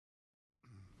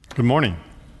Good morning.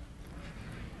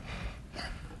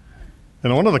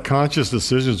 And one of the conscious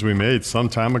decisions we made some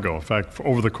time ago, in fact,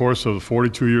 over the course of the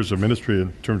 42 years of ministry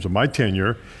in terms of my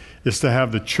tenure, is to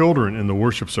have the children in the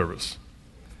worship service.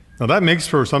 Now that makes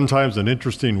for sometimes an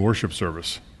interesting worship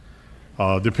service,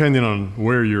 depending on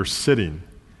where you're sitting.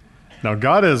 Now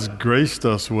God has graced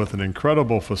us with an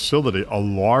incredible facility, a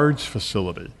large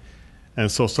facility. And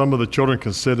so some of the children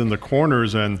can sit in the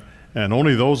corners and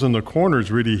only those in the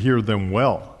corners really hear them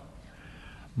well.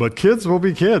 But kids will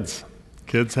be kids.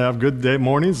 Kids have good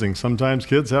mornings, and sometimes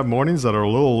kids have mornings that are a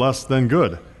little less than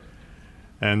good.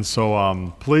 And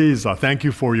so please, thank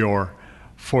you for your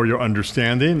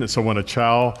understanding. So when a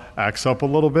child acts up a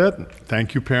little bit,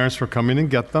 thank you parents for coming and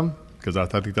get them, because I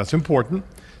think that's important.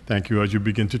 Thank you as you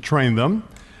begin to train them.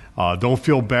 Don't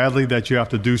feel badly that you have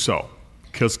to do so,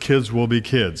 because kids will be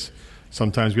kids.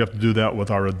 Sometimes we have to do that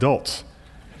with our adults.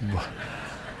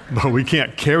 But we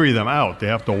can't carry them out. They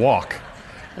have to walk.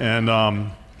 And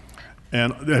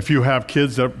if you have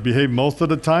kids that behave most of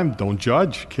the time, don't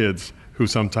judge kids who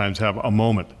sometimes have a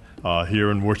moment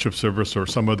here in worship service or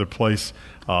some other place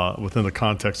within the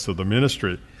context of the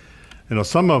ministry. You know,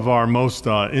 some of our most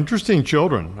interesting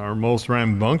children, our most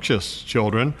rambunctious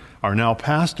children, are now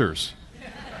pastors.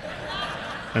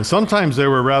 And sometimes they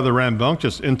were rather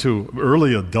rambunctious into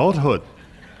early adulthood.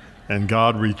 And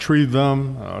God retrieved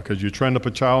them because you train up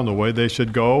a child in the way they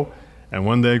should go. And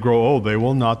when they grow old, they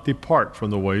will not depart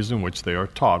from the ways in which they are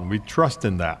taught. And we trust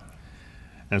in that.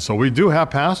 And so we do have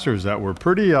pastors that were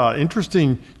pretty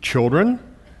interesting children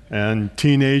and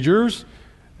teenagers.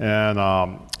 And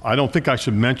I don't think I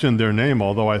should mention their name,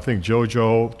 although I think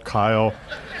JoJo, Kyle,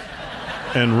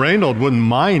 and Reynold wouldn't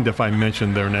mind if I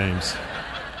mentioned their names.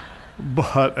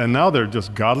 And now they're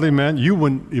just godly men. You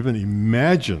wouldn't even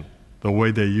imagine the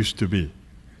way they used to be.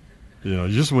 You know,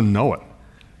 you just wouldn't know it,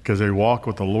 because they walk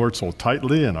with the Lord so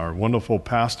tightly and are wonderful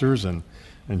pastors and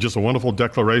just a wonderful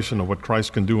declaration of what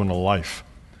Christ can do in a life.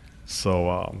 So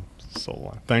I'm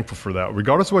thankful for that.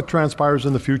 Regardless of what transpires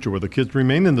in the future, whether kids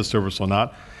remain in the service or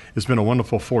not, it's been a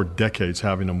wonderful 4 decades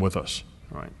having them with us.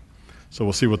 All right. So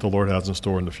we'll see what the Lord has in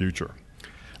store in the future.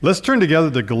 Let's turn together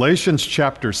to Galatians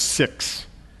chapter 6.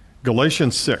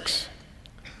 Galatians 6.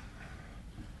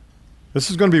 This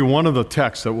is going to be one of the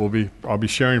texts that I'll be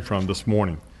sharing from this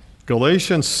morning.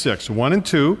 Galatians 6, 1 and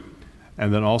 2,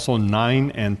 and then also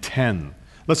 9 and 10.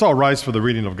 Let's all rise for the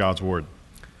reading of God's word.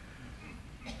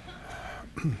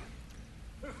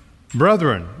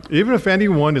 Brethren, even if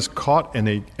anyone is caught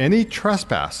in any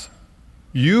trespass,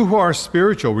 you who are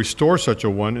spiritual, restore such a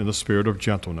one in the spirit of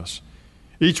gentleness,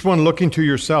 each one looking to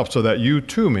yourself, so that you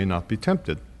too may not be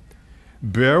tempted.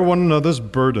 Bear one another's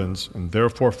burdens, and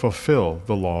therefore fulfill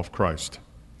the law of Christ.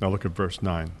 Now look at verse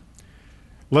 9.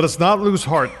 Let us not lose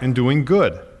heart in doing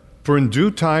good, for in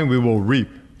due time we will reap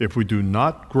if we do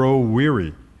not grow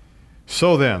weary.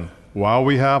 So then, while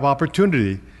we have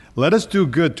opportunity, let us do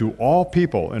good to all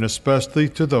people, and especially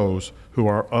to those who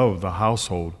are of the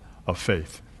household of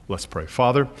faith. Let's pray.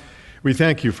 Father, we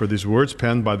thank you for these words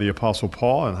penned by the Apostle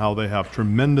Paul and how they have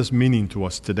tremendous meaning to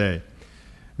us today.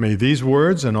 May these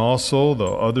words and also the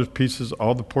other pieces,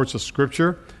 all the parts of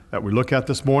Scripture that we look at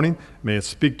this morning, may it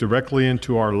speak directly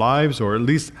into our lives, or at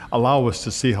least allow us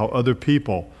to see how other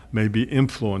people may be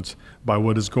influenced by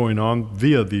what is going on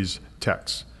via these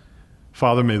texts.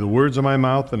 Father, may the words of my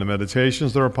mouth and the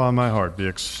meditations that are upon my heart be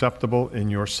acceptable in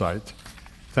your sight.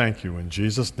 Thank you in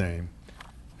Jesus' name.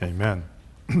 Amen.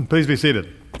 Please be seated.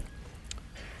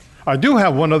 I do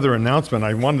have one other announcement.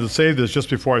 I wanted to say this just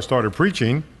before I started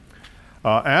preaching.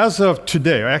 As of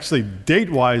today, actually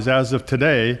date-wise as of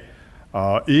today,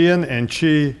 Ian and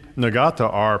Chi Nagata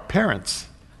are parents.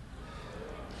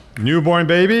 Newborn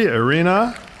baby,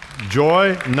 Irina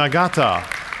Joy Nagata,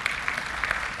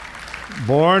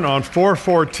 born on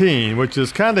 4/14, which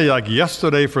is kind of like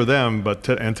yesterday for them,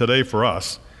 and today for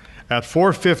us, at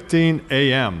 4:15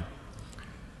 a.m.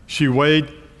 She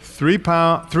weighed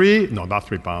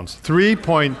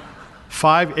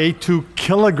 3.582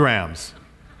 kilograms,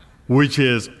 which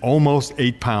is almost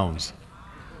 8 pounds.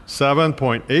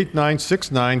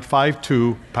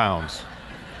 7.896952 pounds.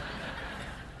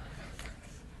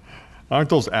 Aren't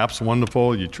those apps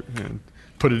wonderful? You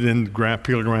put it in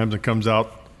kilograms, it comes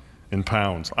out in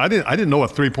pounds. I didn't know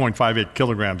what 3.58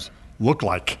 kilograms looked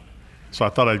like, so I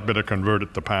thought I'd better convert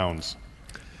it to pounds.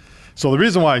 So the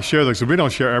reason why I share this is we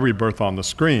don't share every birth on the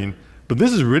screen, but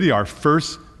this is really our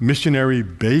first missionary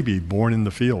baby born in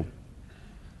the field.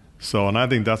 So, and I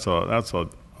think that's a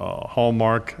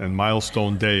hallmark and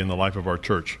milestone day in the life of our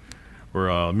church, where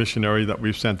a missionary that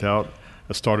we've sent out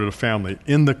has started a family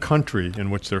in the country in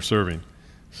which they're serving.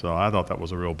 So I thought that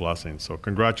was a real blessing. So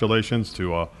congratulations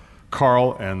to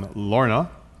Carl and Lorna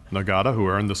Nagata, who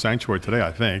are in the sanctuary today,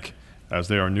 I think, as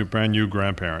they are brand new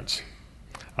grandparents.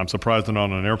 I'm surprised they're not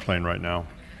on an airplane right now.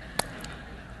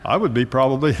 I would be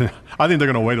probably. I think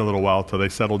they're going to wait a little while till they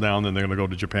settle down, and they're going to go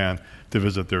to Japan to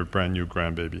visit their brand new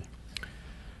grandbaby.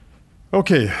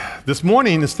 Okay, this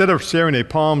morning, instead of sharing a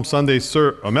Palm Sunday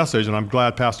message, and I'm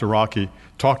glad Pastor Rocky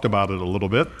talked about it a little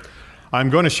bit, I'm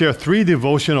going to share 3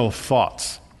 devotional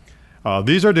thoughts.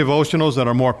 These are devotionals that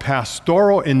are more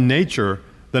pastoral in nature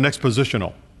than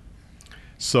expositional.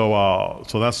 So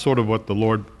that's sort of what the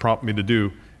Lord prompted me to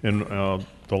do in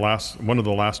one of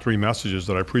the last 3 messages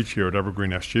that I preach here at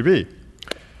Evergreen SGV.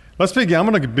 Let's begin. I'm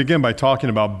going to begin by talking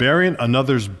about bearing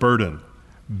another's burden.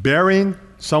 Bearing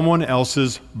someone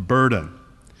else's burden.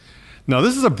 Now,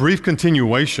 this is a brief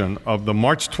continuation of the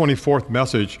March 24th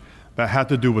message that had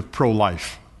to do with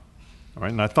pro-life. All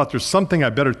right, and I thought there's something I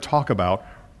better talk about,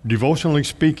 devotionally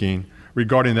speaking,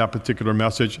 regarding that particular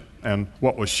message and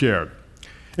what was shared.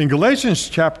 In Galatians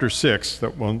chapter 6,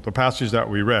 the passage that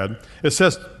we read, it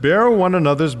says, "Bear one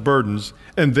another's burdens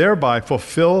and thereby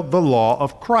fulfill the law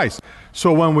of Christ."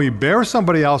 So when we bear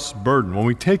somebody else's burden, when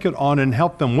we take it on and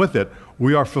help them with it,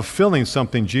 we are fulfilling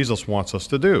something Jesus wants us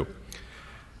to do.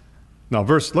 Now,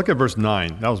 look at verse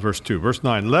 9. That was verse 2. Verse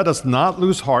 9, "Let us not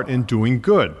lose heart in doing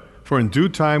good, for in due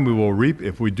time we will reap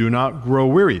if we do not grow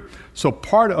weary." So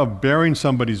part of bearing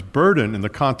somebody's burden in the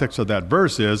context of that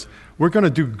verse is we're going to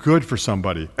do good for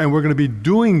somebody, and we're going to be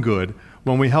doing good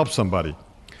when we help somebody.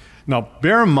 Now,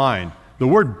 bear in mind, the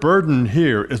word burden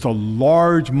here is a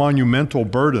large, monumental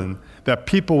burden that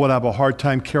people would have a hard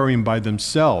time carrying by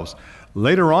themselves.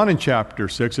 Later on in chapter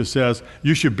 6, it says,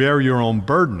 you should bear your own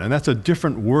burden, and that's a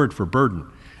different word for burden.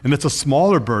 And it's a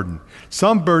smaller burden.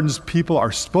 Some burdens people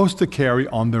are supposed to carry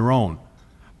on their own,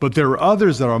 but there are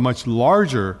others that are much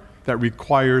larger that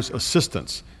requires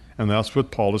assistance. And that's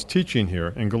what Paul is teaching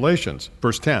here in Galatians.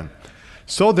 Verse 10,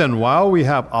 "So then, while we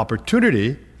have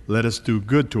opportunity, let us do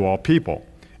good to all people,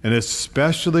 and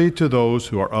especially to those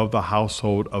who are of the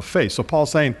household of faith." So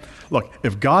Paul's saying, look,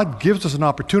 if God gives us an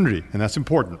opportunity, and that's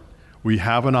important, we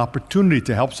have an opportunity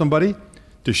to help somebody,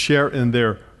 to share in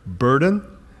their burden,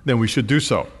 then we should do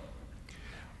so.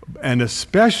 And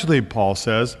especially, Paul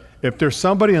says, if there's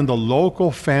somebody in the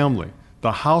local family,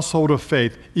 the household of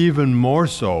faith, even more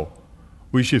so,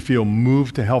 we should feel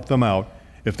moved to help them out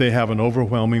if they have an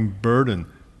overwhelming burden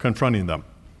confronting them.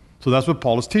 So that's what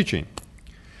Paul is teaching.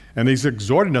 And he's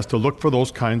exhorting us to look for those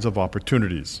kinds of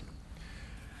opportunities.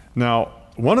 Now,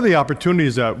 one of the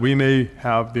opportunities that we may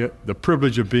have the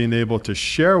privilege of being able to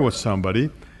share with somebody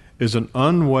is an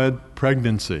unwed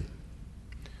pregnancy.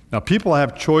 Now, people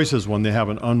have choices when they have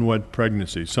an unwed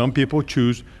pregnancy. Some people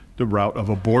choose the route of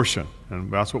abortion,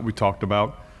 and that's what we talked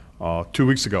about 2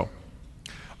 weeks ago.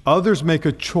 Others make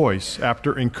a choice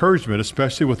after encouragement,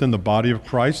 especially within the body of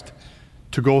Christ,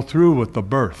 to go through with the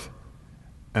birth,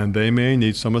 and they may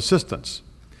need some assistance.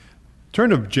 Turn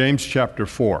to James chapter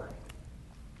 4,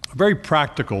 a very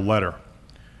practical letter.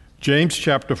 James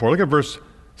chapter 4, look at verse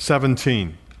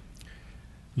 17.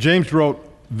 James wrote,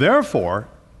 "Therefore,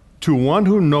 to one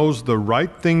who knows the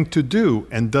right thing to do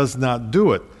and does not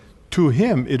do it, to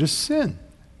him it is sin."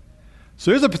 So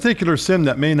there's a particular sin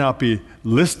that may not be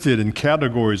listed in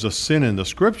categories of sin in the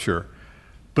Scripture,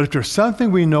 but if there's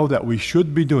something we know that we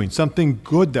should be doing, something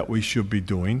good that we should be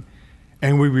doing,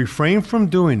 and we refrain from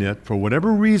doing it for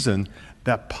whatever reason,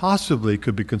 that possibly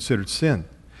could be considered sin.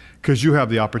 Because you have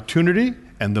the opportunity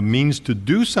and the means to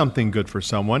do something good for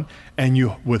someone, and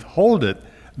you withhold it,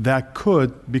 that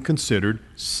could be considered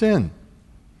sin.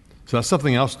 So that's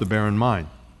something else to bear in mind.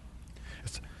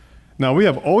 Now, we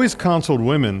have always counseled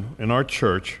women in our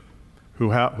church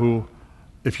who,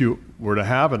 if you were to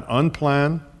have an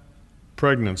unplanned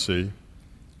pregnancy,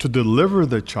 to deliver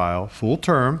the child full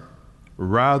term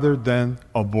rather than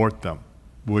abort them,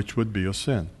 which would be a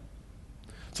sin.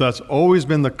 So that's always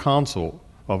been the counsel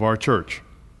of our church.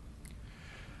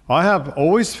 I have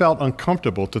always felt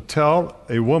uncomfortable to tell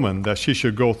a woman that she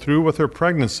should go through with her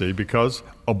pregnancy because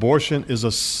abortion is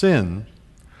a sin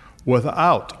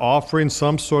without offering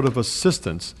some sort of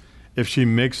assistance if she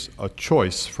makes a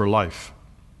choice for life.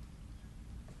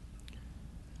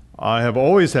 I have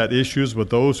always had issues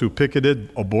with those who picketed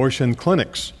abortion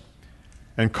clinics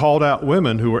and called out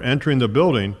women who were entering the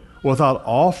building without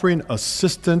offering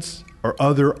assistance or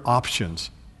other options.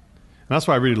 And that's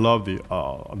why I really love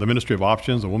the Ministry of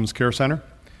Options, the Women's Care Center,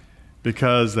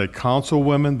 because they counsel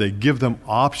women, they give them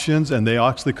options, and they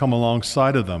actually come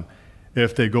alongside of them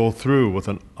if they go through with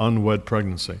an unwed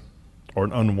pregnancy or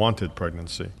an unwanted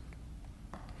pregnancy.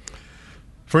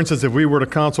 For instance, if we were to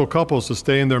counsel couples to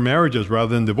stay in their marriages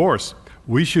rather than divorce,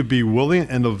 we should be willing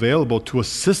and available to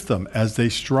assist them as they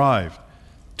strive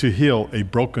to heal a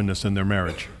brokenness in their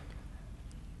marriage.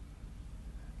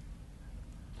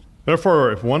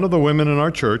 Therefore, if one of the women in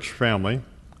our church family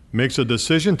makes a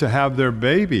decision to have their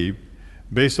baby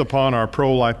based upon our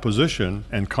pro-life position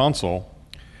and counsel,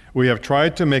 we have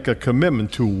tried to make a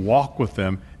commitment to walk with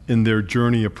them in their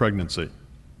journey of pregnancy.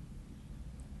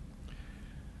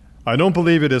 I don't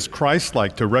believe it is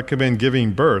Christ-like to recommend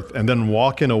giving birth and then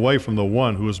walking away from the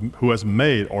one who has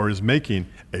made or is making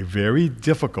a very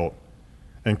difficult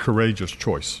and courageous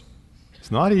choice. It's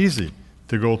not easy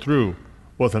to go through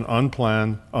with an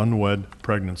unplanned, unwed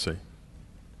pregnancy.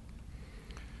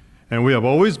 And we have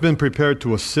always been prepared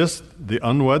to assist the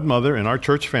unwed mother in our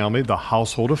church family, the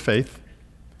household of faith,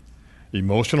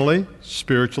 emotionally,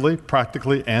 spiritually,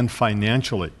 practically, and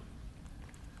financially.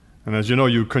 And as you know,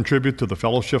 you contribute to the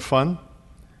fellowship fund.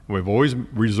 We've always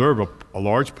reserved a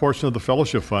large portion of the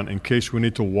fellowship fund in case we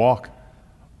need to walk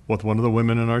with one of the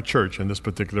women in our church in this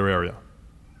particular area,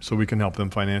 so we can help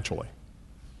them financially.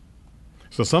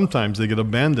 So sometimes they get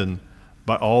abandoned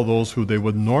by all those who they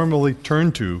would normally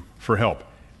turn to for help,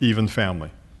 even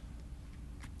family.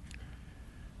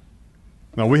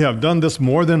 Now, we have done this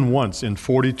more than once in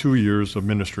 42 years of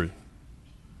ministry.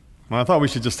 And I thought we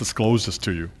should just disclose this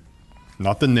to you.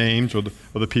 Not the names or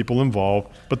the people involved,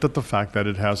 but the fact that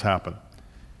it has happened.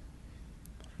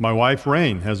 My wife,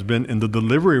 Rain, has been in the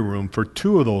delivery room for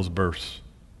 2 of those births.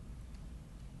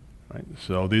 Right?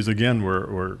 So these, again,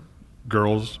 were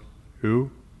girls who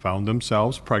found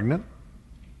themselves pregnant,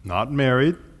 not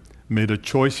married, made a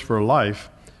choice for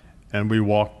life, and we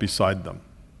walked beside them.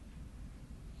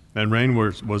 And Rain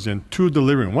was in 2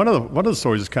 delivery rooms. One of the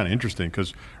stories is kind of interesting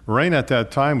because Rain at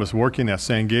that time was working at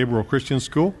San Gabriel Christian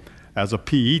School as a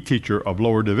PE teacher of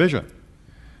lower division.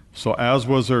 So as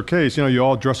was her case, you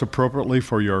all dress appropriately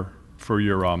for your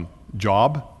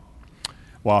job.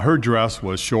 While her dress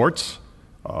was shorts,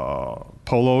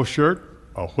 polo shirt,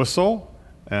 a whistle,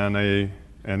 and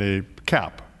a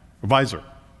cap, a visor,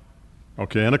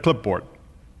 okay, and a clipboard.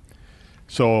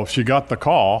 So she got the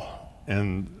call,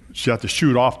 and she had to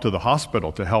shoot off to the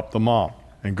hospital to help the mom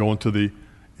and go into the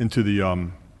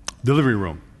delivery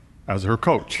room as her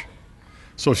coach.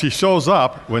 So she shows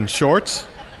up in shorts,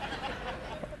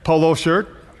 polo shirt,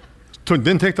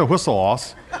 didn't take the whistle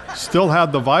off, still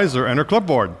had the visor and her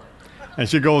clipboard. And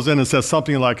she goes in and says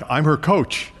something like, "I'm her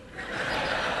coach."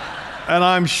 And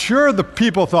I'm sure the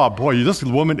people thought, boy, this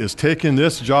woman is taking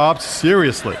this job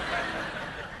seriously.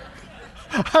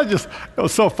 It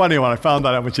was so funny when I found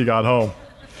that out when she got home,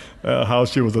 how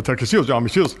she was attacked. She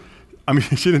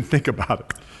didn't think about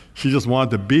it. She just wanted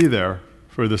to be there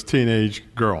for this teenage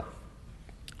girl.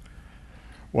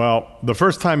 Well, the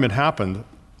first time it happened,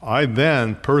 I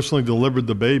then personally delivered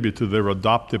the baby to their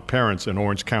adoptive parents in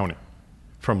Orange County,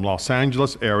 from Los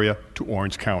Angeles area to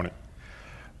Orange County.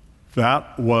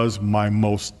 That was my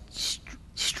most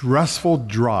stressful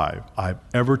drive I've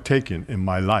ever taken in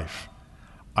my life.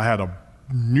 I had a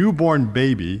newborn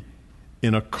baby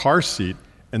in a car seat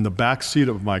in the back seat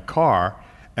of my car,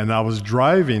 and I was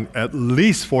driving at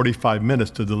least 45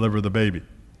 minutes to deliver the baby.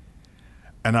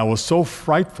 And I was so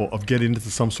frightful of getting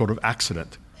into some sort of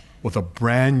accident with a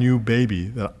brand new baby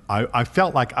that I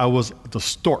felt like I was the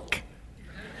stork.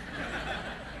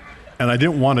 And I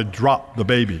didn't want to drop the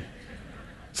baby.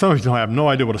 Some of you have no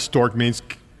idea what a stork means.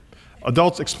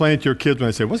 Adults, explain it to your kids when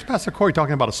they say, "What's Pastor Cory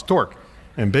talking about a stork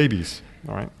and babies?"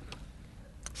 All right.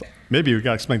 So maybe we got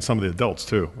to explain to some of the adults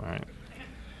too. All right.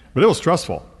 But it was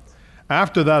stressful.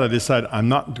 After that, I decided I'm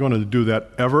not going to do that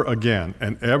ever again.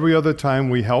 And every other time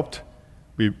we helped,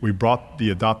 we brought the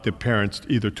adoptive parents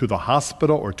either to the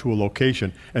hospital or to a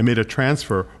location and made a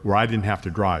transfer where I didn't have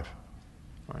to drive.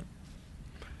 All right.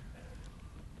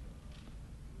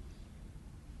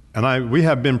 And we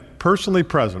have been personally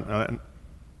present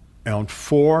on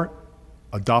 4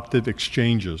 adoptive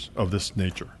exchanges of this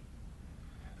nature.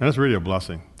 And it's really a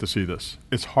blessing to see this.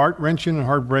 It's heart-wrenching and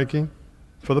heartbreaking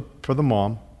for the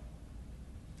mom,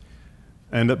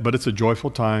 but it's a joyful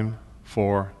time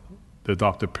for the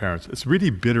adoptive parents. It's really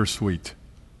bittersweet.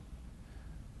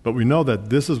 But we know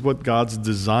that this is what God's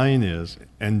design is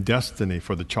and destiny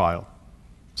for the child.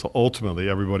 So ultimately,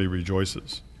 everybody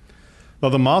rejoices. Now,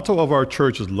 the motto of our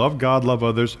church is love God, love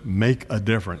others, make a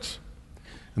difference.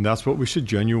 And that's what we should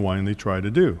genuinely try to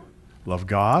do. Love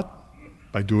God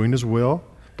by doing His will,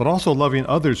 but also loving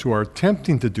others who are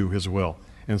attempting to do His will.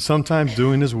 And sometimes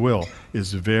doing His will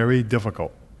is very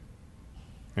difficult.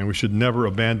 And we should never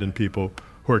abandon people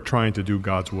who are trying to do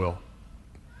God's will.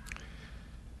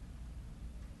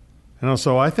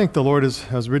 So I think the Lord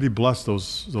has really blessed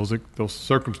those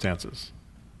circumstances.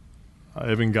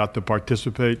 I even got to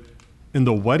participate in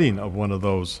the wedding of one of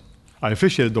those. I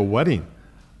officiated the wedding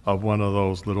of one of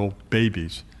those little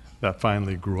babies that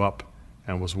finally grew up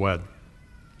and was wed.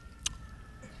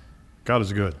 God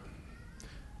is good.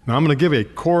 Now I'm going to give a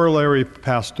corollary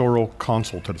pastoral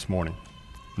consult this morning.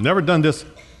 I've never done this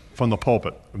from the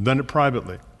pulpit. I've done it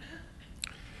privately.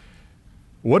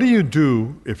 What do you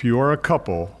do if you are a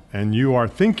couple and you are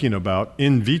thinking about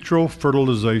in vitro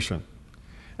fertilization?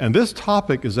 And this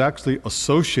topic is actually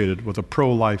associated with a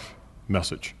pro-life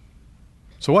message.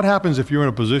 So what happens if you're in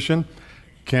a position,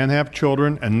 can't have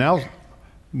children, and now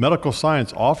medical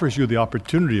science offers you the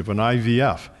opportunity of an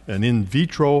IVF, an in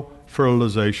vitro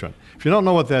fertilization? If you don't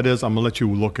know what that is, I'm going to let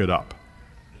you look it up.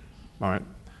 All right.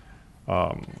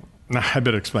 I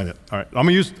better explain it. All right. I'm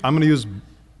going to use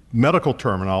medical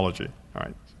terminology. All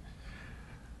right.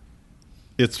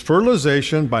 It's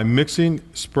fertilization by mixing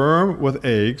sperm with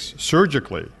eggs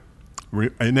surgically.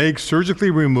 An egg surgically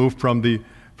removed from the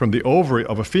ovary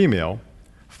of a female,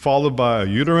 followed by a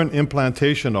uterine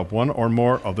implantation of one or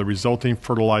more of the resulting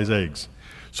fertilized eggs.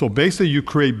 So basically you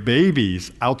create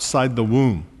babies outside the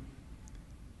womb,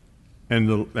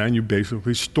 and you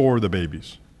basically store the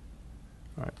babies.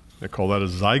 All right. They call that a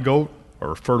zygote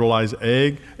or a fertilized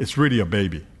egg. It's really a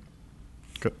baby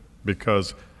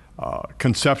because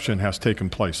conception has taken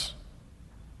place.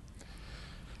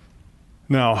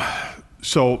 Now,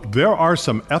 so there are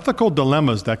some ethical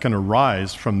dilemmas that can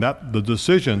arise from the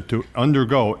decision to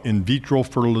undergo in vitro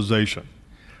fertilization.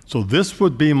 So this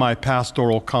would be my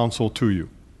pastoral counsel to you.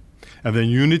 And then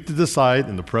you need to decide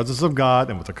in the presence of God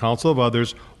and with the counsel of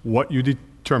others what you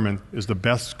determine is the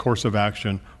best course of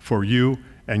action for you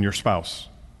and your spouse.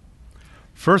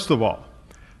 First of all,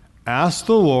 ask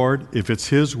the Lord if it's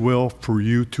His will for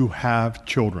you to have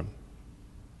children.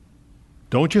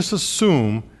 Don't just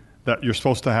assume that you're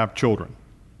supposed to have children.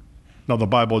 Now, the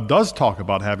Bible does talk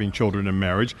about having children in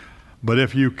marriage, but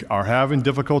if you are having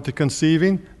difficulty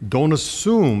conceiving, don't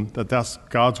assume that that's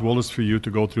God's will is for you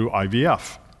to go through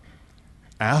IVF.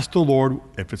 Ask the Lord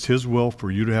if it's His will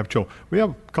for you to have children. We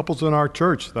have couples in our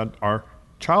church that are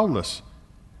childless,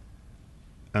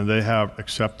 and they have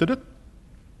accepted it,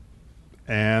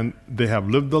 and they have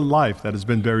lived a life that has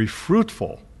been very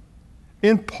fruitful,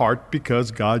 in part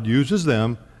because God uses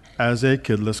them as a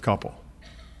kidless couple.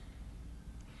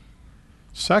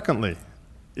 Secondly,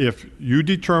 if you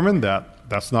determine that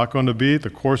that's not going to be the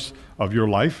course of your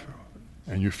life,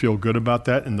 and you feel good about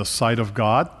that in the sight of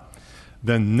God,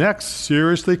 then next,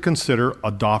 seriously consider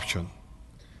adoption.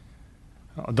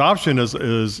 Adoption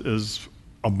is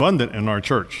abundant in our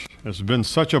church. It's been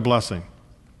such a blessing.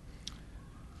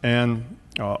 And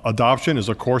adoption is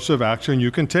a course of action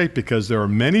you can take because there are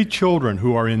many children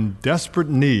who are in desperate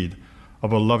need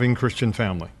of a loving Christian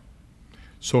family.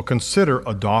 So consider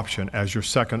adoption as your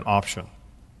second option.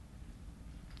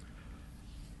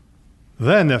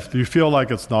 Then, if you feel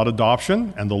like it's not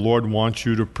adoption and the Lord wants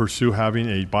you to pursue having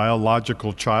a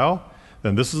biological child,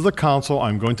 then this is the counsel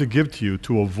I'm going to give to you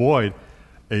to avoid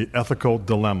an ethical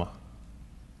dilemma.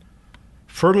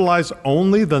 Fertilize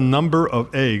only the number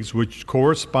of eggs which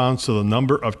corresponds to the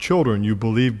number of children you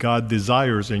believe God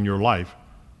desires in your life,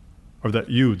 or that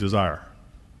you desire.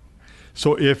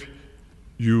 So if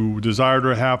you desire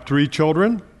to have 3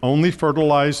 children, only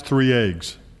fertilize 3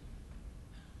 eggs.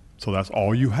 So that's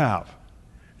all you have.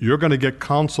 You're going to get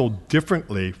counseled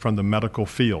differently from the medical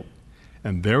field.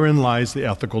 And therein lies the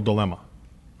ethical dilemma,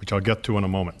 which I'll get to in a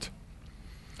moment.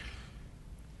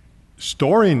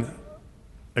 Storing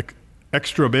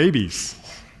extra babies,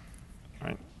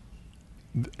 right,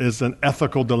 is an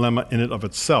ethical dilemma in and of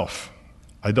itself.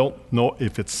 I don't know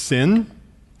if it's sin,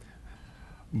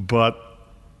 but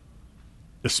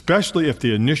especially if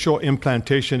the initial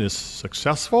implantation is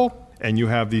successful and you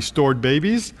have these stored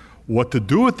babies, what to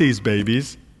do with these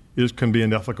babies can be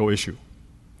an ethical issue.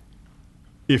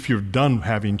 If you're done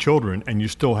having children and you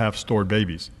still have stored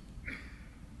babies.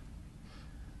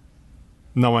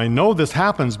 Now, I know this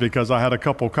happens because I had a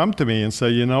couple come to me and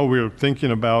say, we're thinking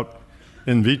about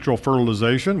in vitro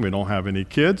fertilization. We don't have any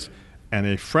kids. And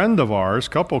a friend of ours,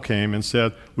 couple, came and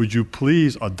said, would you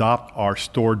please adopt our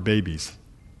stored babies?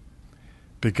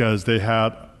 Because they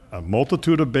had a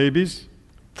multitude of babies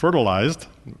fertilized,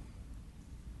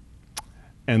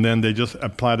 and then they just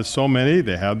planted so many,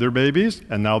 they had their babies,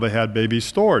 and now they had babies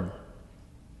stored.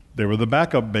 They were the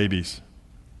backup babies.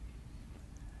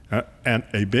 And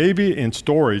a baby in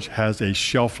storage has a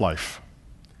shelf life.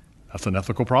 That's an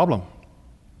ethical problem,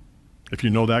 if you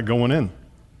know that going in.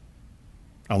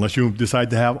 Unless you decide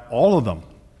to have all of them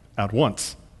at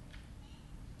once.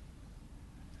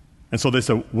 And so they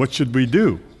said, what should we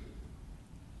do?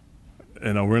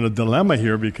 We're in a dilemma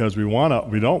here because we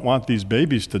don't want these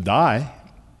babies to die,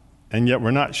 and yet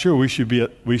we're not sure we should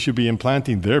be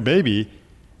implanting their baby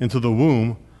into the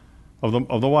womb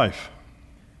of the wife.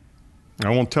 I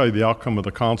won't tell you the outcome of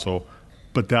the council,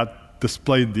 but that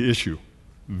displayed the issue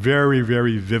very,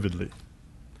 very vividly.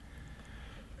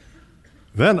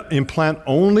 Then implant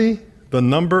only the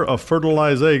number of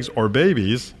fertilized eggs or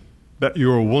babies that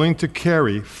you are willing to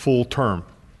carry full term.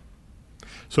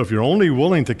 So if you're only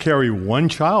willing to carry one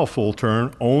child full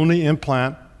term, only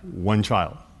implant one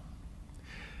child.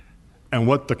 And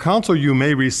what the counsel you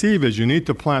may receive is you need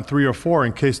to plant 3 or 4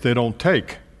 in case they don't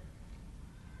take.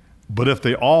 But if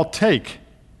they all take,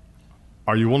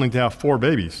 are you willing to have 4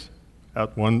 babies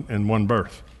in one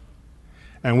birth?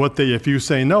 And if you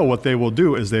say no, what they will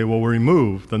do is they will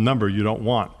remove the number you don't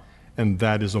want, and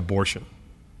that is abortion.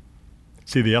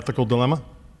 See the ethical dilemma?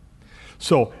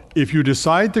 So if you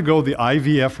decide to go the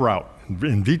IVF route,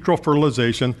 in vitro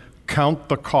fertilization, count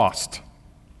the cost.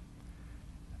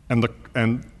 And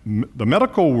the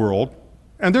medical world,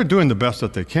 and they're doing the best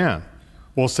that they can,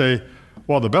 will say,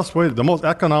 well, the most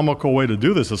economical way to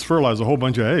do this is fertilize a whole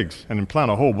bunch of eggs and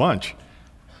implant a whole bunch.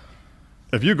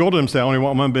 If you go to them and say, I only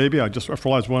want one baby, I just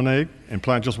fertilize one egg,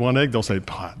 implant just one egg, they'll say,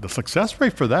 the success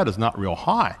rate for that is not real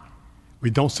high. We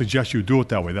don't suggest you do it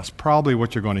that way. That's probably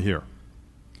what you're going to hear.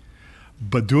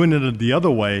 But doing it the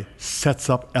other way sets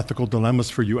up ethical dilemmas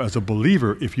for you as a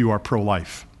believer if you are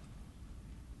pro-life.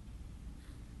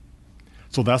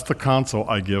 So that's the counsel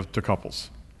I give to couples.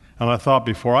 And I thought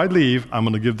before I leave, I'm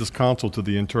going to give this counsel to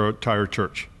the entire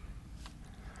church.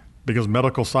 Because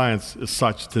medical science is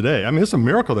such today. I mean, it's a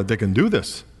miracle that they can do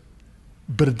this.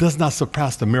 But it does not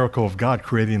surpass the miracle of God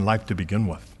creating life to begin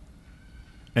with.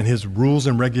 And His rules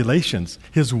and regulations,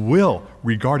 His will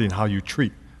regarding how you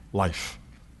treat life.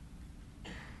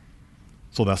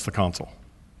 So that's the counsel.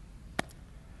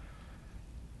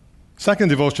 Second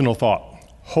devotional thought,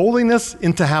 holiness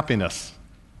into happiness.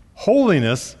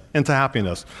 Holiness into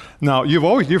happiness. Now,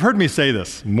 you've heard me say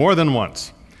this more than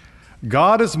once.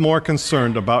 God is more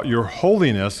concerned about your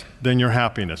holiness than your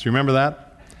happiness. You remember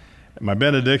that? In my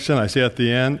benediction, I say at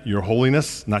the end, your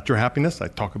holiness, not your happiness. I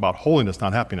talk about holiness,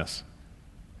 not happiness.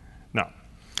 Now,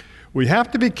 we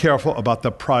have to be careful about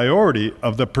the priority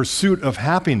of the pursuit of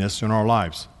happiness in our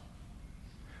lives.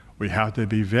 We have to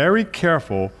be very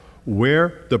careful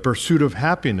where the pursuit of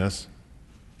happiness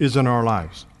is in our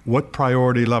lives. What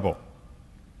priority level?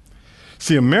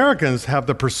 See, Americans have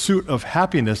the pursuit of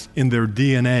happiness in their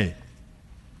DNA.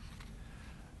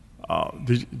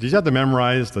 Did you have to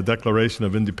memorize the Declaration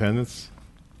of Independence?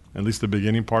 At least the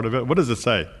beginning part of it. What does it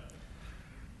say?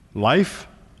 Life,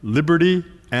 liberty,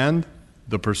 and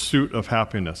the pursuit of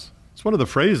happiness. It's one of the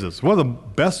phrases, one of the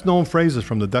best known phrases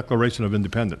from the Declaration of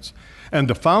Independence. And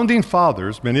the founding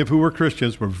fathers, many of who were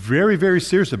Christians, were very, very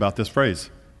serious about this phrase.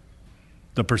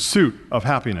 The pursuit of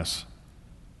happiness.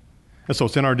 And so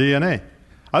it's in our DNA.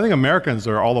 I think Americans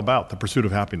are all about the pursuit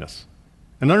of happiness.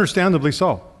 And understandably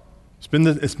so.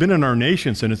 It's been in our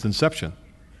nation since its inception.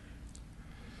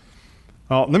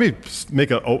 Let me make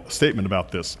a statement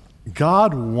about this.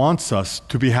 God wants us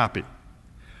to be happy.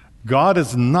 God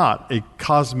is not a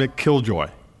cosmic killjoy.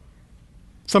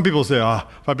 Some people say,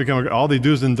 if I become all the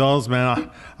do's and don'ts,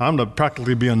 man, I'm going to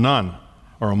practically be a nun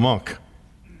or a monk.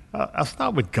 That's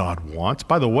not what God wants.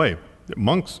 By the way,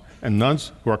 monks and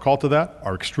nuns who are called to that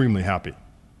are extremely happy,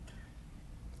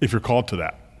 if you're called to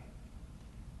that.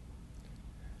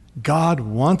 God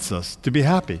wants us to be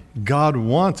happy. God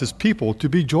wants His people to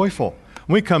be joyful.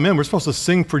 When we come in, we're supposed to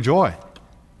sing for joy.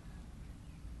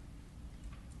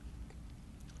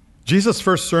 Jesus'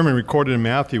 first sermon recorded in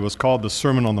Matthew was called the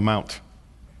Sermon on the Mount.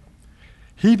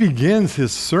 He begins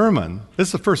his sermon, this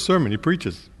is the first sermon he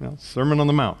preaches, Sermon on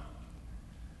the Mount.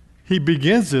 He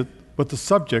begins it with the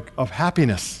subject of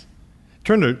happiness.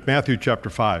 Turn to Matthew chapter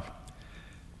 5.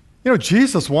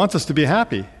 Jesus wants us to be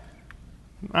happy.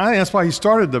 I think that's why he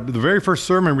started the very first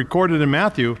sermon recorded in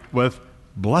Matthew with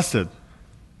blessed,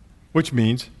 which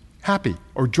means happy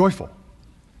or joyful.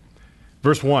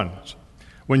 Verse 1,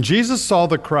 when Jesus saw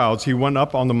the crowds, he went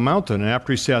up on the mountain, and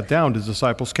after he sat down, his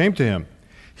disciples came to him.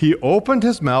 He opened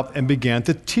his mouth and began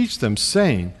to teach them,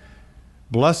 saying,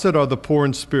 blessed are the poor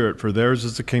in spirit, for theirs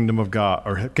is the kingdom of God,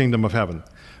 or kingdom of heaven.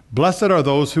 Blessed are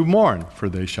those who mourn, for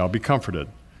they shall be comforted.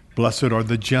 Blessed are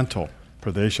the gentle,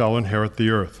 for they shall inherit the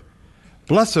earth.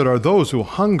 Blessed are those who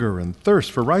hunger and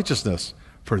thirst for righteousness,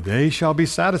 for they shall be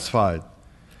satisfied.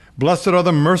 Blessed are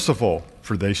the merciful,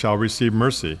 for they shall receive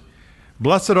mercy.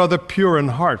 Blessed are the pure in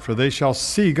heart, for they shall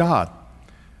see God.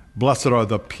 Blessed are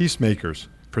the peacemakers,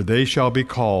 for they shall be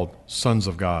called sons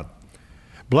of God.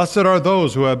 Blessed are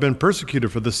those who have been persecuted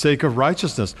for the sake of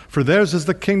righteousness, for theirs is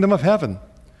the kingdom of heaven.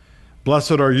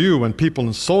 Blessed are you when people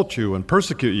insult you and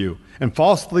persecute you and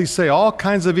falsely say all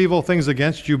kinds of evil things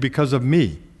against you because of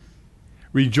me.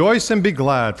 Rejoice and be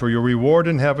glad, for your reward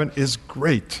in heaven is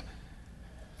great.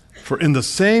 For in the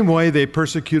same way they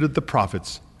persecuted the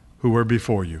prophets who were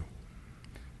before you.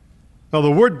 Now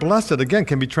the word blessed, again,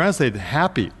 can be translated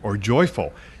happy or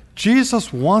joyful.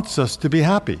 Jesus wants us to be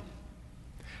happy.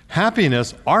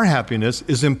 Happiness, our happiness,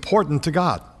 is important to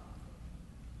God.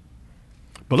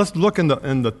 But let's look in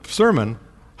the sermon,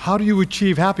 how do you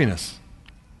achieve happiness?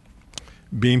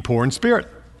 Being poor in spirit.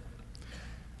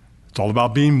 It's all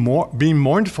about being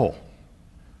mournful,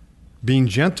 being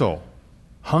gentle,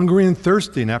 hungry and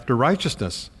thirsting after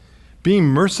righteousness, being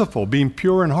merciful, being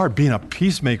pure in heart, being a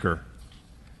peacemaker,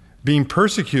 being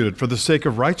persecuted for the sake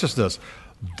of righteousness.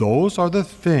 Those are the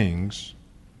things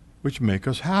which make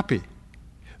us happy.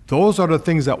 Those are the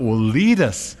things that will lead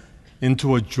us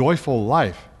into a joyful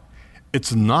life.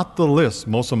 It's not the list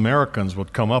most Americans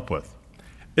would come up with.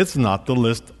 It's not the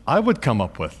list I would come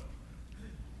up with.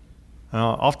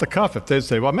 Off the cuff, if they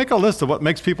say, well, make a list of what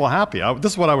makes people happy,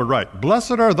 this is what I would write.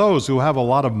 Blessed are those who have a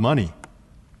lot of money.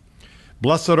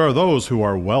 Blessed are those who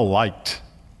are well-liked.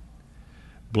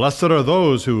 Blessed are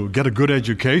those who get a good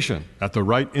education at the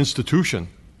right institution.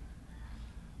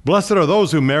 Blessed are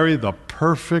those who marry the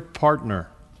perfect partner.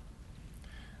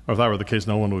 Or if that were the case,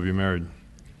 no one would be married.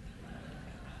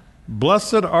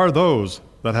 Blessed are those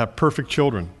that have perfect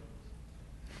children.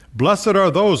 Blessed are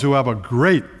those who have a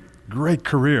great, great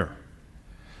career.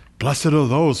 Blessed are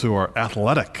those who are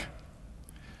athletic.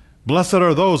 Blessed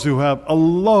are those who have a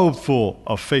load-full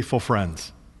of faithful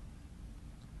friends.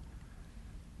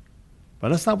 But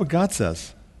that's not what God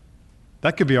says.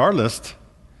 That could be our list,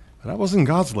 but that wasn't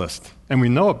God's list. And we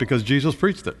know it because Jesus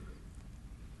preached it.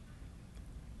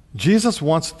 Jesus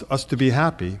wants us to be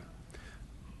happy,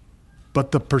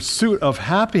 but the pursuit of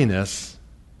happiness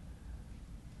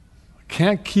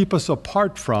can't keep us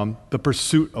apart from the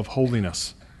pursuit of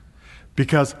holiness.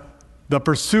 Because the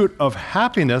pursuit of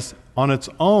happiness on its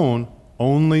own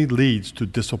only leads to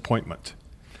disappointment.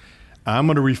 I'm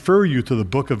going to refer you to the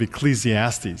book of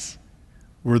Ecclesiastes,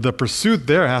 where the pursuit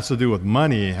there has to do with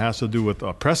money, has to do with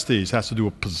prestige, has to do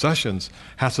with possessions,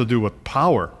 has to do with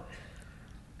power.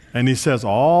 And he says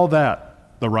all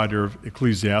that, the writer of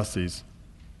Ecclesiastes,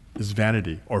 is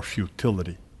vanity or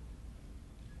futility.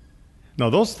 Now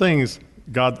those things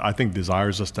God, I think,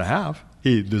 desires us to have.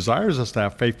 He desires us to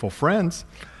have faithful friends,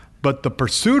 but the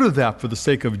pursuit of that for the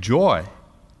sake of joy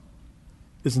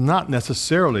is not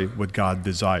necessarily what God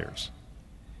desires.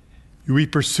 We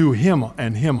pursue Him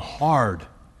and Him hard.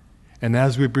 And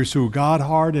as we pursue God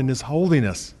hard in His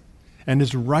holiness and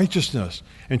His righteousness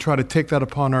and try to take that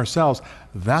upon ourselves,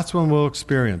 that's when we'll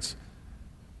experience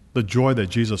the joy that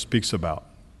Jesus speaks about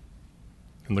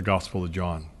in the Gospel of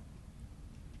John.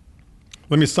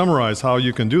 Let me summarize how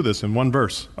you can do this in one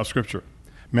verse of Scripture.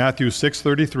 Matthew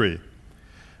 6:33.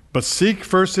 But seek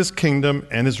first His kingdom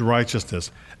and His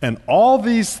righteousness, and all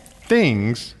these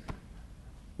things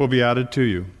will be added to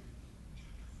you.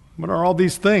 What are all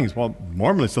these things? Well,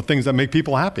 normally it's the things that make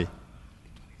people happy.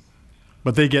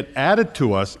 But they get added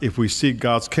to us if we seek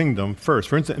God's kingdom first.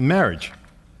 For instance, in marriage.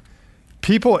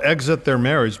 People exit their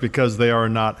marriage because they are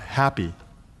not happy.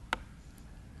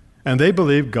 And they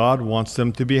believe God wants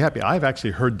them to be happy. I've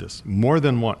actually heard this more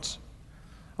than once.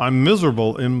 I'm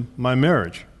miserable in my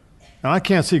marriage. And I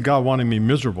can't see God wanting me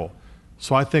miserable.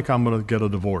 So I think I'm going to get a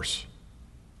divorce.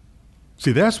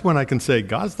 See, that's when I can say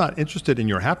God's not interested in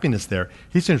your happiness there.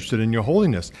 He's interested in your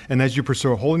holiness. And as you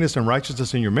pursue holiness and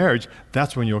righteousness in your marriage,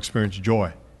 that's when you'll experience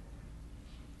joy.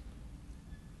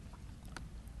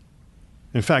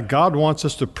 In fact, God wants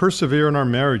us to persevere in our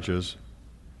marriages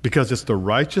because it's the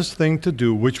righteous thing to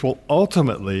do, which will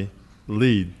ultimately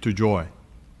lead to joy.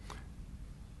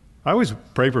 I always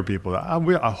pray for people.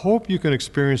 I hope you can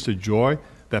experience the joy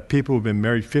that people who've been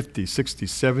married 50, 60,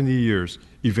 70 years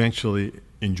eventually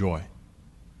enjoy.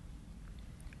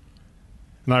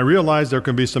 And I realize there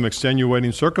can be some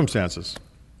extenuating circumstances,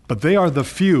 but they are the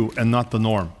few and not the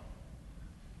norm.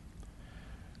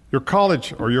 Your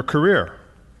college or your career,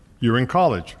 you're in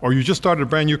college, or you just started a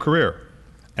brand new career,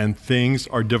 and things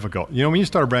are difficult. You know, when you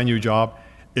start a brand new job,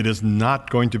 it is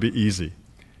not going to be easy.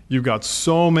 You've got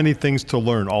so many things to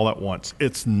learn all at once.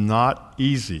 It's not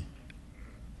easy.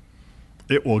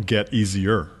 It will get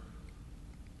easier.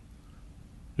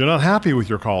 You're not happy with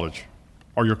your college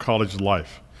or your college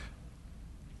life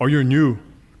or your new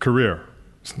career.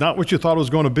 It's not what you thought it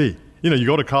was going to be. You know, you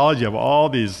go to college, you have all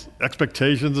these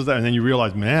expectations, and then you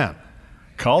realize, man,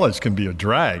 college can be a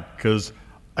drag because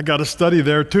I got to study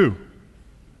there too.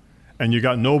 and you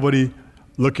got nobody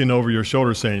looking over your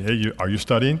shoulder saying, hey, are you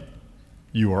studying?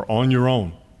 You are on your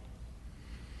own.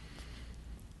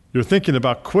 You're thinking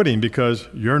about quitting because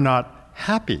you're not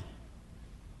happy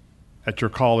at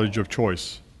your college of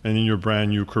choice and in your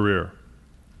brand new career.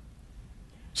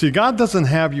 See, God doesn't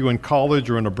have you in college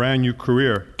or in a brand new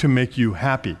career to make you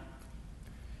happy,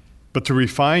 but to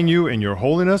refine you in your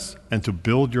holiness and to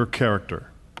build your character.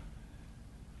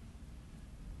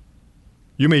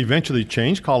 You may eventually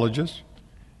change colleges.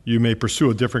 You may pursue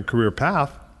a different career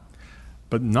path,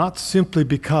 but not simply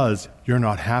because you're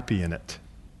not happy in it.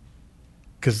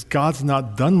 Because God's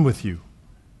not done with you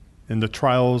in the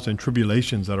trials and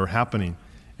tribulations that are happening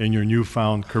in your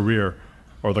newfound career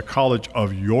or the college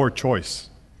of your choice.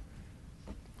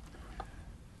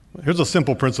 Here's a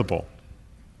simple principle.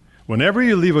 Whenever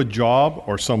you leave a job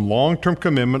or some long-term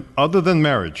commitment other than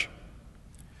marriage,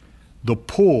 the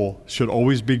pull should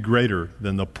always be greater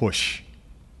than the push.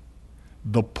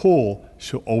 The pull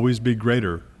should always be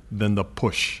greater than the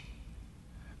push.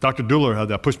 Dr. Doolittle had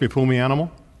that push-me-pull-me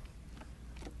animal.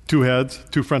 2 heads,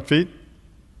 2 front feet.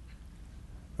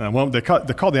 And well, they call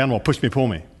the animal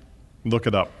push-me-pull-me. Look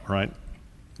it up, right?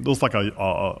 It looks like a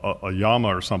llama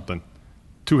or something.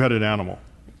 2-headed animal.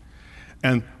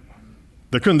 And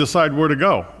they couldn't decide where to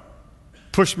go.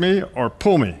 Push me or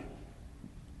pull me.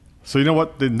 So you know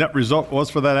what the net result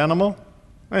was for that animal?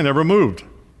 They never moved.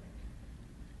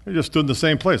 They just stood in the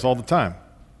same place all the time.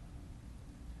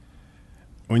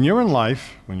 When you're in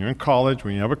life, when you're in college,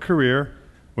 when you have a career,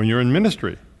 when you're in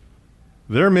ministry,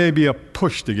 there may be a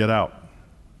push to get out.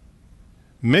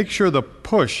 Make sure the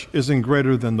push isn't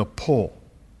greater than the pull.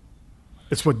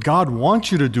 It's what God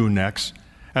wants you to do next,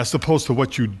 as opposed to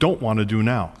what you don't want to do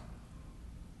now.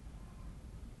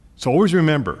 So always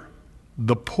remember,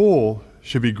 the pull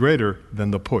should be greater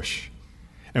than the push.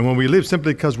 And when we live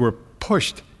simply because we're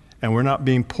pushed and we're not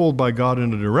being pulled by God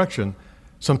in a direction,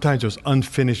 sometimes there's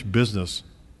unfinished business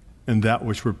in that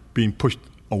which we're being pushed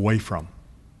away from.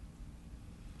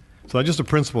 So that's just a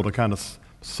principle to kind of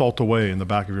salt away in the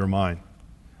back of your mind.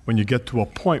 When you get to a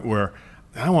point where,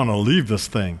 I want to leave this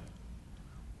thing.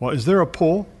 Well, is there a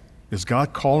pull? Is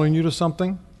God calling you to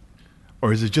something?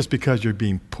 Or is it just because you're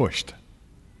being pushed?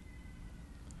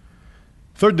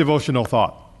 Third devotional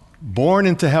thought, born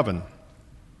into heaven.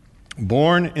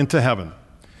 Born into heaven.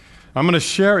 I'm going to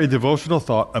share a devotional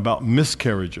thought about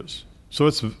miscarriages. So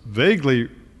it's vaguely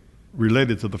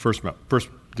related to the first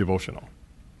devotional.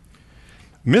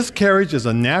 Miscarriage is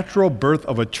a natural birth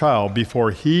of a child before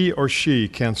he or she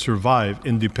can survive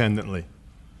independently.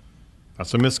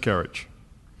 That's a miscarriage.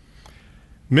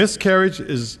 Miscarriage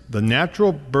is the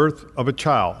natural birth of a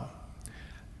child.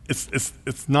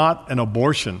 It's not an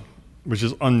abortion, which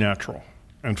is unnatural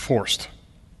and forced.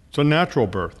 It's a natural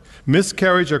birth.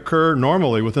 Miscarriage occurs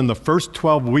normally within the first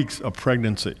 12 weeks of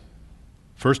pregnancy.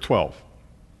 First 12.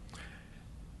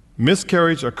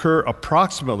 Miscarriage occur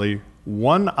approximately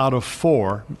 1 out of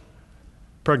 4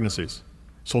 pregnancies.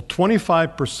 So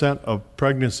 25% of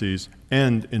pregnancies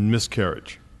end in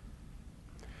miscarriage.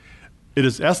 It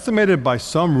is estimated by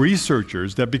some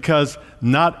researchers that because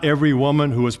not every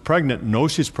woman who is pregnant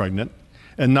knows she's pregnant,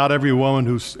 and not every woman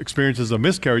who experiences a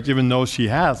miscarriage even knows she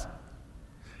has,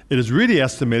 it is really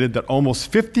estimated that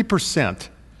almost 50%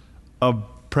 of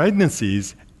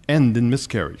pregnancies end in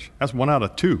miscarriage. That's 1 out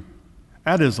of 2.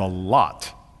 That is a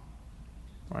lot.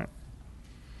 Right?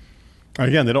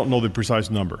 Again, they don't know the precise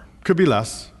number. Could be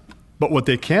less, but what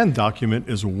they can document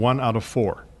is 1 out of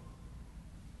 4.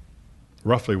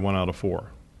 Roughly 1 out of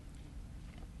 4.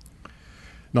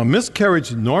 Now,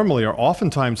 miscarriages normally or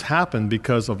oftentimes happen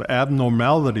because of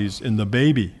abnormalities in the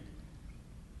baby.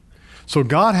 So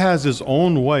God has his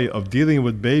own way of dealing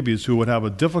with babies who would have a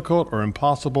difficult or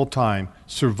impossible time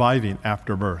surviving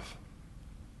after birth.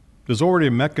 There's already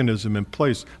a mechanism in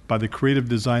place by the creative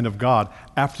design of God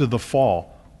after the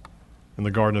fall in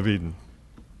the Garden of Eden.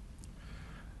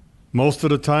 Most of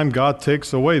the time, God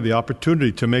takes away the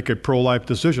opportunity to make a pro-life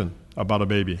decision about a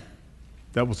baby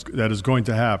that is going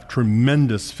to have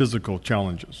tremendous physical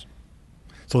challenges.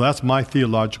 So that's my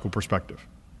theological perspective.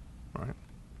 Right?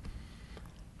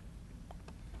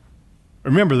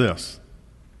 Remember this,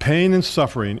 pain and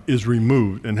suffering is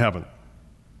removed in heaven.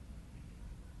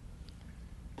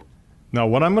 Now,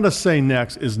 what I'm going to say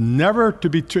next is never to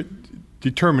be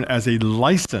determined as a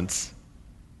license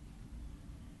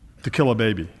to kill a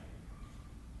baby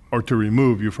or to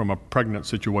remove you from a pregnant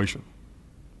situation.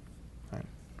 Right?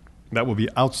 That will be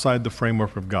outside the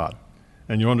framework of God.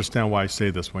 And you'll understand why I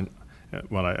say this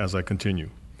as I continue.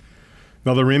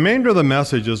 Now, the remainder of the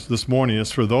message this morning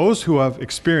is for those who have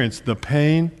experienced the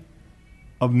pain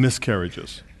of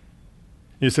miscarriages.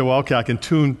 You say, well, okay, I can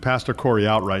tune Pastor Cory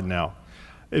out right now.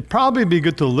 It'd probably be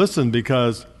good to listen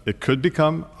because it could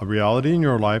become a reality in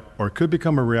your life, or it could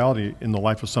become a reality in the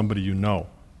life of somebody you know.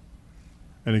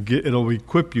 And it'll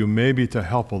equip you maybe to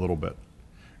help a little bit.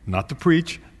 Not to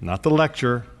preach, not to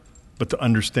lecture, but to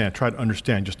understand. Try to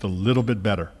understand just a little bit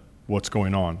better what's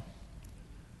going on.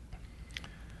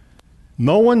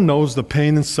 No one knows the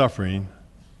pain and suffering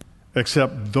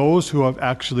except those who have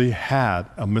actually had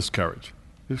a miscarriage.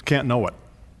 You just can't know it.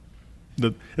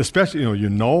 Especially, you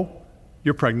know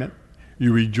you're pregnant.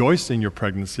 You rejoice in your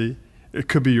pregnancy. It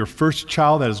could be your first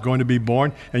child that is going to be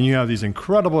born, and you have these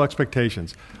incredible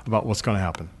expectations about what's going to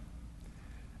happen.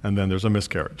 And then there's a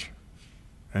miscarriage.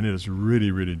 And it is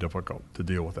really, really difficult to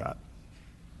deal with that.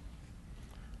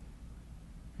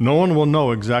 No one will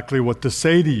know exactly what to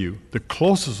say to you. The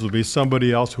closest will be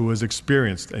somebody else who has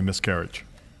experienced a miscarriage.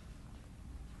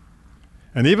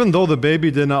 And even though the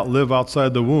baby did not live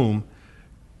outside the womb,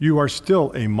 you are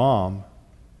still a mom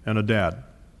and a dad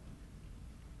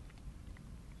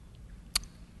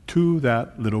to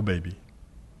that little baby.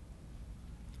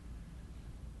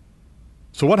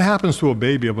 So what happens to a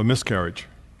baby of a miscarriage?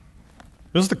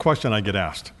 This is the question I get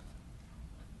asked.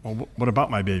 Well, what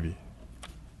about my baby?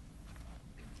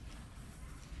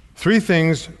 3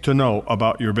 things to know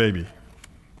about your baby.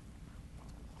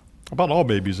 About all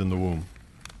babies in the womb.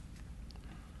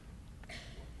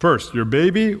 First, your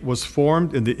baby was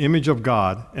formed in the image of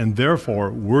God and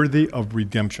therefore worthy of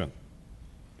redemption.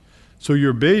 So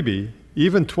your baby,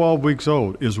 even 12 weeks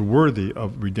old, is worthy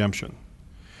of redemption.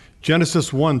 Genesis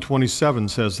 1:27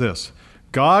 says this,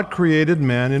 God created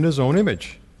man in his own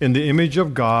image. In the image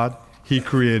of God, he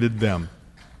created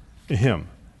him.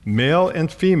 Male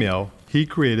and female, he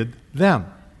created them.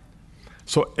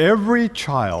 So every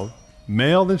child,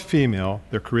 male and female,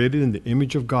 they're created in the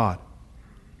image of God,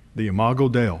 the Imago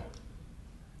Dei,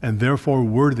 and therefore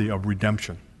worthy of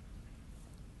redemption.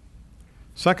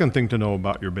 Second thing to know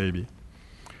about your baby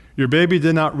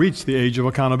did not reach the age of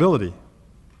accountability.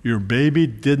 Your baby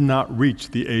did not reach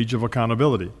the age of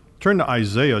accountability. Turn to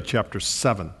Isaiah chapter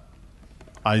 7.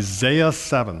 Isaiah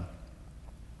 7,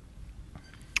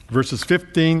 verses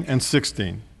 15 and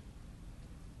 16.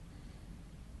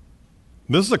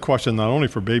 This is a question not only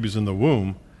for babies in the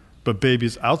womb, but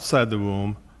babies outside the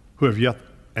womb who have yet,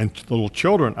 and little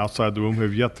children outside the womb who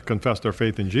have yet to confess their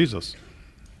faith in Jesus.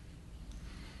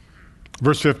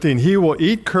 Verse 15, he will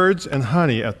eat curds and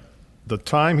honey at the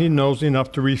time he knows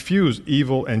enough to refuse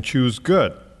evil and choose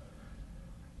good.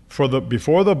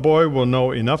 Before the boy will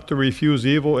know enough to refuse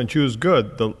evil and choose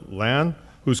good, the land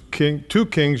whose 2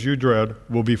 kings you dread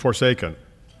will be forsaken.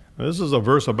 Now, this is a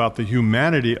verse about the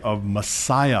humanity of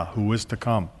Messiah who is to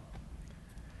come.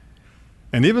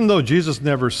 And even though Jesus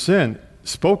never sinned,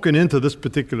 spoken into this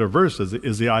particular verse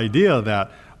is the idea that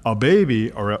a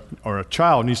baby or a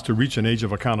child needs to reach an age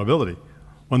of accountability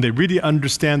when they really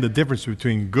understand the difference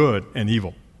between good and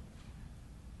evil.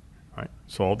 Right?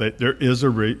 So there is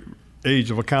a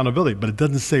age of accountability, but it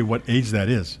doesn't say what age that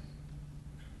is.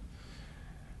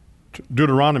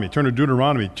 Deuteronomy, turn to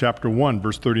Deuteronomy chapter 1,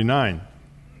 verse 39.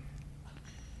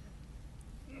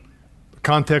 The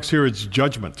context here is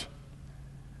judgment.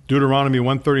 Deuteronomy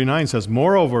 1:39 says,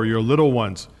 moreover, your little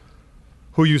ones,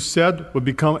 who you said would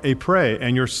become a prey,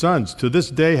 and your sons to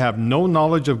this day have no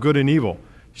knowledge of good and evil,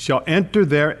 shall enter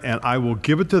there, and I will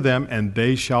give it to them, and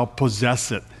they shall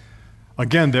possess it.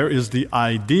 Again, there is the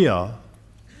idea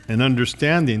and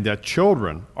understanding that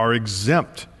children are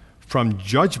exempt from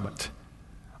judgment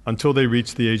until they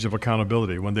reach the age of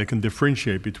accountability, when they can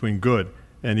differentiate between good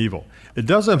and evil. It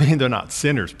doesn't mean they're not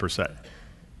sinners per se,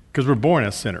 because we're born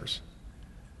as sinners.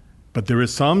 But there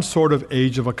is some sort of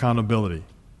age of accountability.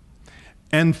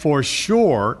 And for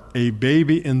sure, a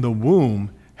baby in the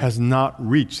womb has not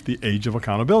reached the age of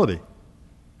accountability.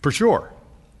 For sure.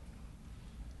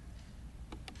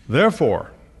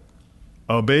 Therefore,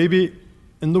 a baby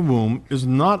in the womb is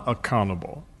not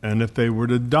accountable. And if they were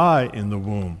to die in the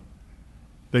womb,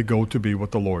 they go to be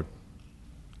with the Lord.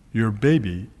 Your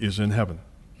baby is in heaven.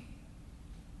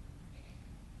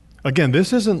 Again,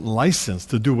 this isn't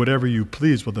licensed to do whatever you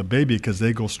please with a baby because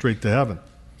they go straight to heaven.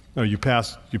 No, you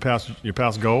pass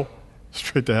go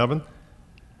straight to heaven.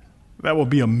 That will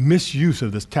be a misuse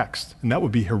of this text, and that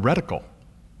would be heretical.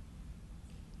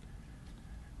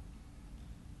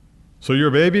 So your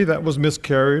baby that was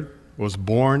miscarried was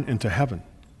born into heaven.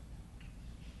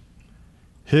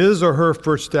 His or her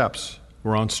first steps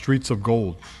were on streets of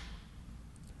gold.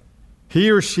 He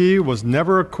or she was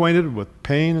never acquainted with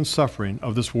pain and suffering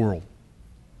of this world.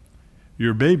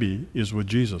 Your baby is with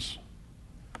Jesus.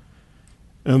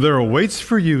 And there awaits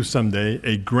for you someday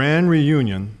a grand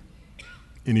reunion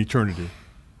in eternity.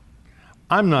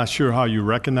 I'm not sure how you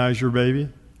recognize your baby.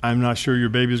 I'm not sure your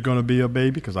baby is going to be a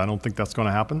baby because I don't think that's going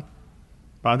to happen.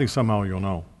 But I think somehow you'll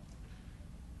know.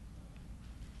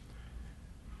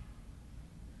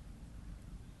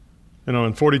 You know,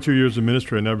 in 42 years of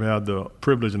ministry, I never had the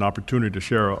privilege and opportunity to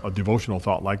share a devotional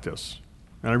thought like this.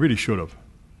 And I really should have.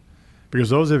 Because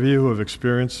those of you who have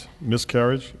experienced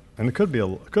miscarriage, and it could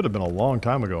have been a long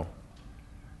time ago,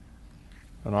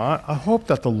 and I hope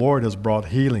that the Lord has brought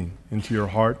healing into your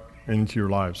heart and into your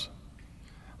lives.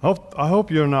 I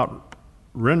hope you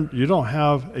don't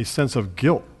have a sense of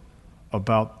guilt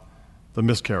about the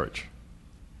miscarriage.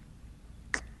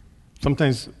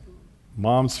 Sometimes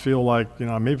moms feel like,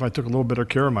 maybe if I took a little better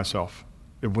care of myself,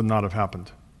 it would not have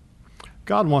happened.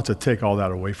 God wants to take all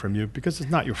that away from you because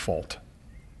it's not your fault.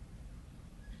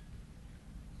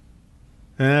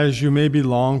 And as you maybe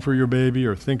long for your baby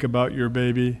or think about your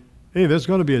baby, hey, there's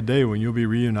going to be a day when you'll be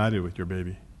reunited with your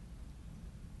baby.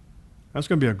 That's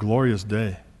going to be a glorious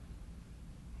day.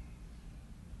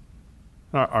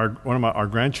 One of our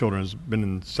grandchildren has been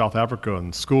in South Africa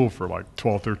in school for like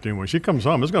 12, 13. When she comes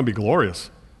home, it's going to be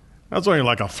glorious. That's only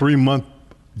like a 3-month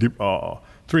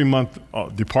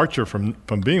departure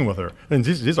from being with her. And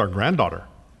she's our granddaughter.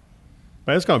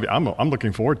 But it's going to be, I'm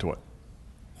looking forward to it.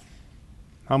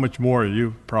 How much more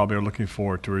you probably are looking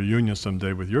forward to a reunion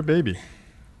someday with your baby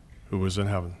who is in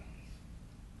heaven.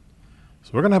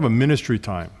 So we're going to have a ministry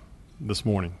time this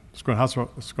morning. It's going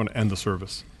to end the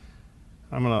service.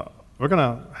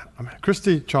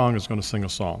 Christy Chong is going to sing a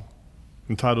song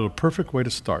entitled A Perfect Way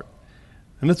to Start.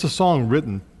 And it's a song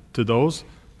written to those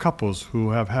couples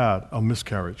who have had a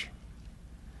miscarriage.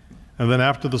 And then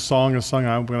after the song is sung,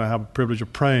 I'm going to have the privilege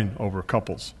of praying over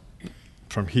couples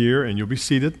from here, and you'll be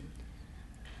seated.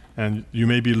 And you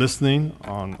may be listening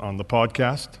on the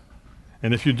podcast.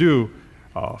 And if you do,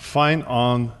 find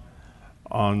on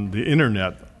the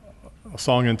internet a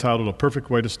song entitled A Perfect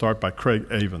Way to Start by Craig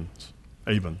Avon.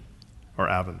 And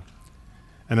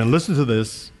then listen to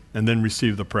this and then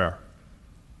receive the prayer.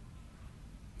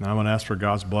 Now I'm going to ask for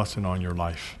God's blessing on your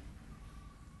life.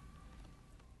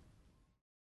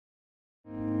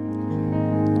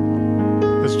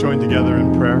 Let's join together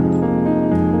in prayer.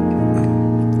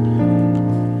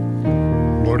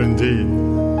 Lord, indeed,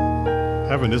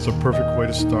 heaven is a perfect way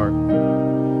to start.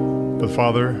 But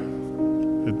Father,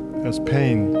 it has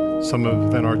pained some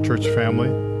within our church family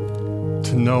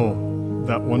to know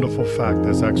that wonderful fact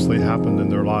that's actually happened in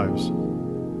their lives.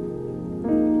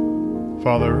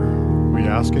 Father, we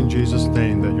ask in Jesus'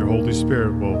 name that your Holy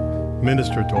Spirit will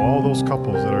minister to all those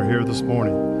couples that are here this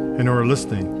morning and who are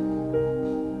listening,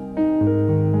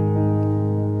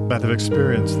 that have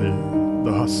experienced the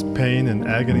pain and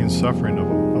agony and suffering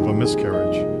of a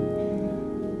miscarriage.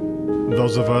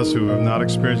 Those of us who have not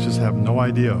experienced this have no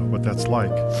idea what that's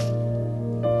like.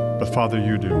 But Father,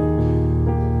 you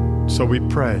do. So we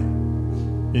pray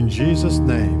in Jesus'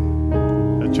 name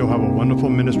that you'll have a wonderful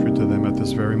ministry to them at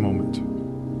this very moment.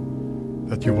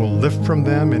 That you will lift from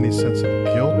them any sense of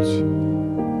guilt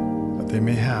that they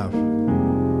may have.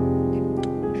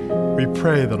 We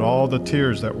pray that all the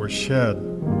tears that were shed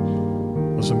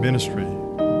was a ministry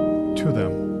to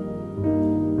them.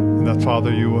 And that,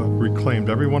 Father, you have reclaimed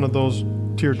every one of those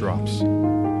teardrops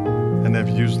and have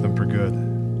used them for good.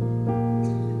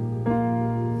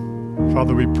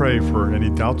 Father, we pray for any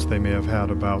doubts they may have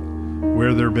had about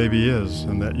where their baby is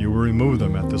and that you will remove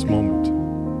them at this moment.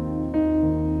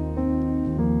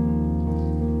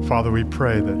 Father, we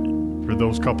pray that for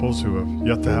those couples who have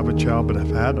yet to have a child but have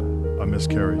had a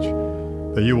miscarriage,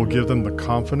 that you will give them the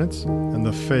confidence and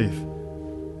the faith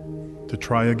to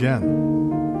try again,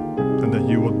 and that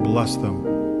you would bless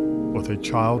them with a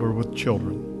child or with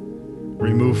children.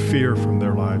 Remove fear from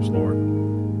their lives, Lord,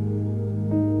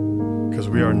 because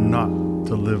we are not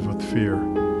to live with fear,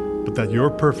 but that your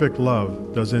perfect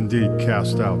love does indeed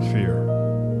cast out fear.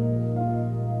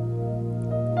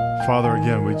 Father,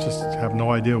 again, we just have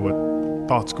no idea what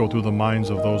thoughts go through the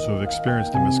minds of those who have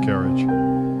experienced a miscarriage.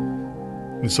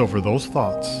 And so for those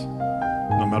thoughts,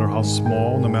 no matter how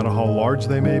small, no matter how large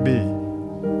they may be,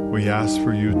 we ask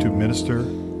for you to minister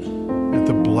and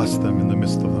to bless them in the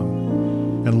midst of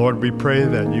them. And Lord, we pray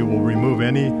that you will remove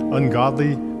any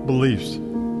ungodly beliefs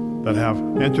that have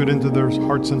entered into their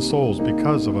hearts and souls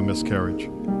because of a miscarriage,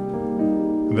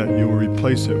 and that you will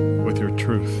replace it with your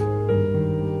truth.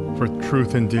 For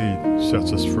truth indeed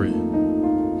sets us free.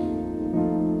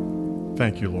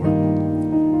 Thank you,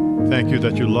 Lord. Thank you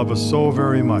that you love us so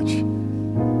very much,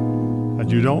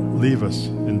 that you don't leave us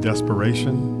in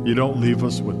desperation. You don't leave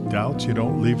us with doubts. You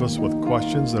don't leave us with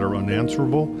questions that are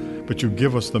unanswerable, but you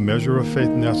give us the measure of faith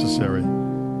necessary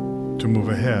to move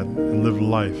ahead and live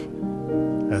life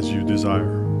as you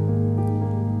desire.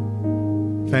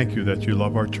 Thank you that you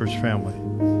love our church family.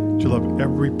 You love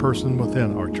every person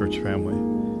within our church family.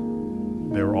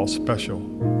 They are all special,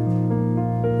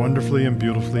 wonderfully and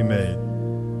beautifully made,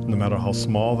 no matter how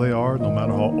small they are, no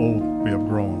matter how old we have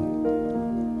grown.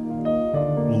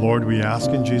 Lord, we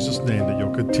ask in Jesus' name that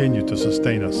you'll continue to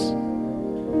sustain us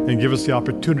and give us the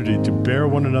opportunity to bear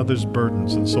one another's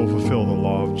burdens and so fulfill the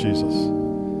law of Jesus,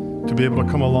 to be able to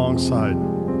come alongside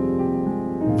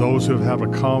those who have a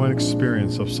common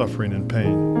experience of suffering and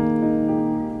pain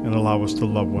and allow us to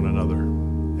love one another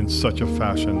in such a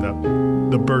fashion that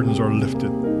the burdens are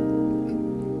lifted.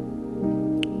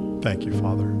 Thank you,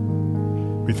 Father.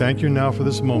 We thank you now for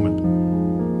this moment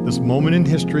in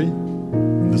history,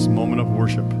 and this moment of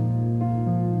worship.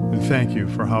 And thank you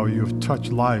for how you have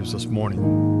touched lives this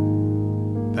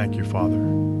morning. Thank you, Father.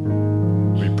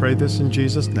 We pray this in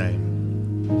Jesus' name.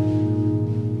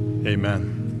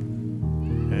 Amen.